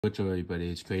What's up everybody,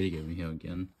 it's Crazy Gaming here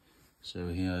again. So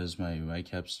here's my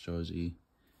Whitecaps jersey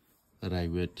that I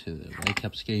read to the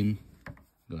Whitecaps game.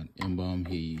 Got Embalm,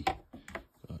 he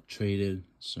got traded,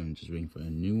 so I'm just waiting for a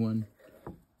new one.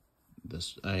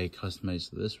 I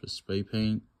customized this with spray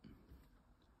paint.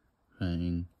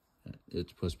 And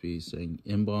it's supposed to be saying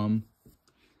Embalm.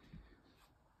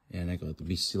 And I got the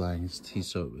BC Lions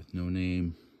t-shirt with no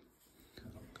name.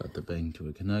 Got the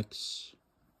Vancouver Canucks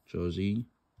jersey.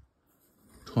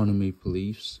 Toronto Maple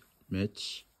Leafs,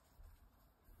 Mitch.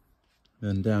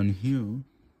 Then down here,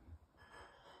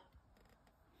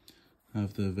 I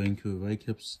have the Vancouver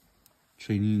Whitecaps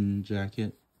training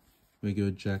jacket,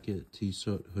 regular jacket,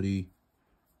 t-shirt, hoodie,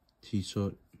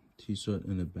 t-shirt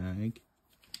in a bag.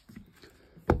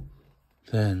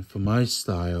 Then for my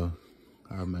style,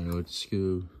 I have my old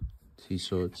school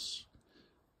t-shirts,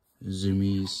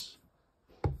 Zoomies,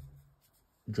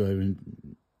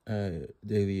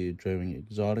 daily driving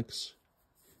exotics.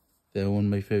 They're one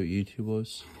of my favorite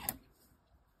YouTubers.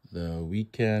 The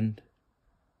Weekend.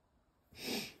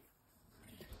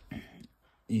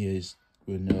 You guys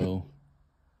would know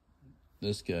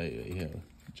this guy right here,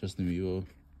 Justin Bieber.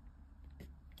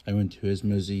 I went to his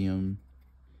museum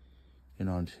in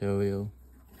Ontario.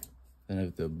 Then I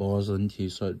have the Boston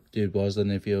t-shirt. Dude,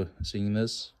 Boston, if you're seeing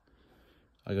this,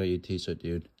 I got your t-shirt,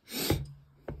 dude.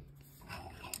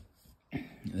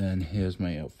 And here's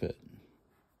my outfit.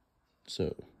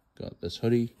 So, got this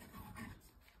hoodie,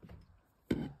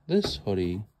 this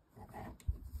hoodie.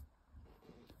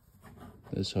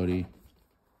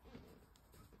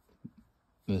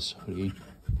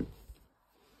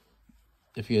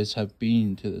 If you guys have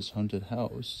been to this haunted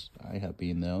house, I have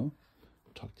been there,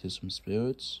 talked to some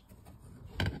spirits.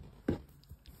 Got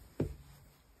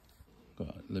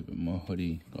a little bit more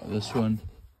hoodie. Got this one.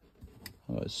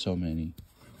 Oh, there's so many.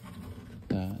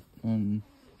 That one,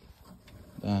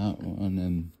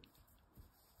 and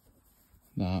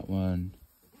that one,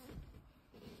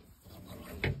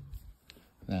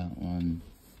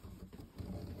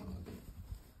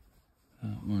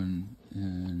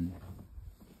 and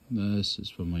this is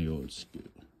from my old school.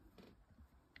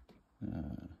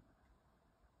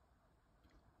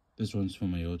 This one's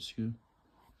from my old school.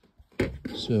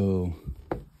 So,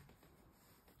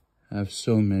 I have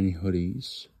so many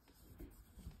hoodies.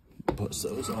 Put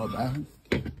those all back.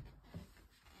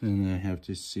 Then I have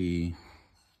to see.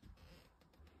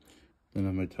 Then I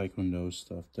have my Taekwondo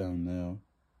stuff down there.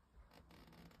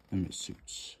 And my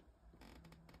suits.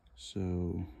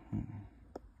 So,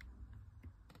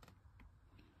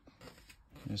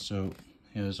 yeah, so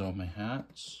here's all my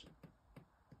hats.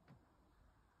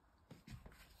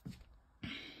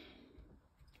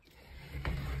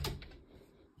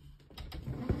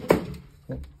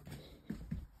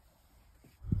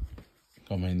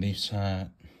 Got my Leafs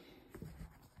hat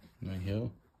right here.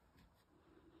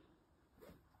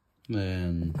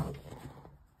 Then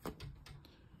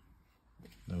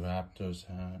the Raptors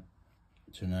hat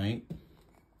tonight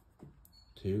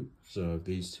too. So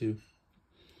these two.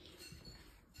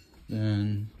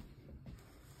 Then,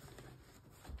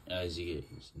 as you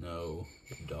guys know,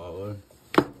 Dollar,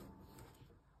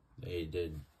 they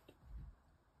did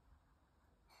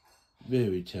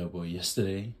very terrible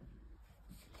yesterday.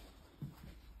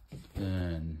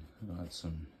 And got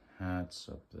some hats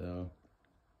up there.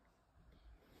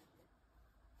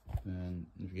 And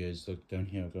if you guys look down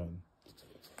here, I got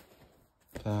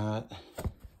that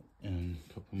and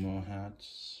a couple more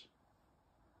hats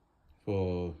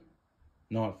for,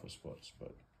 not for sports,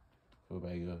 but for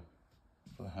regular,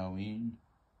 for Halloween,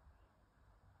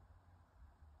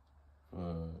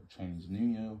 for Chinese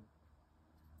New Year,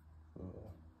 for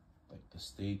like the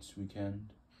States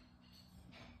weekend.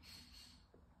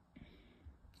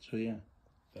 So yeah,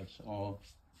 that's all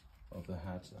of the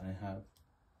hats I have.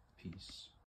 Peace.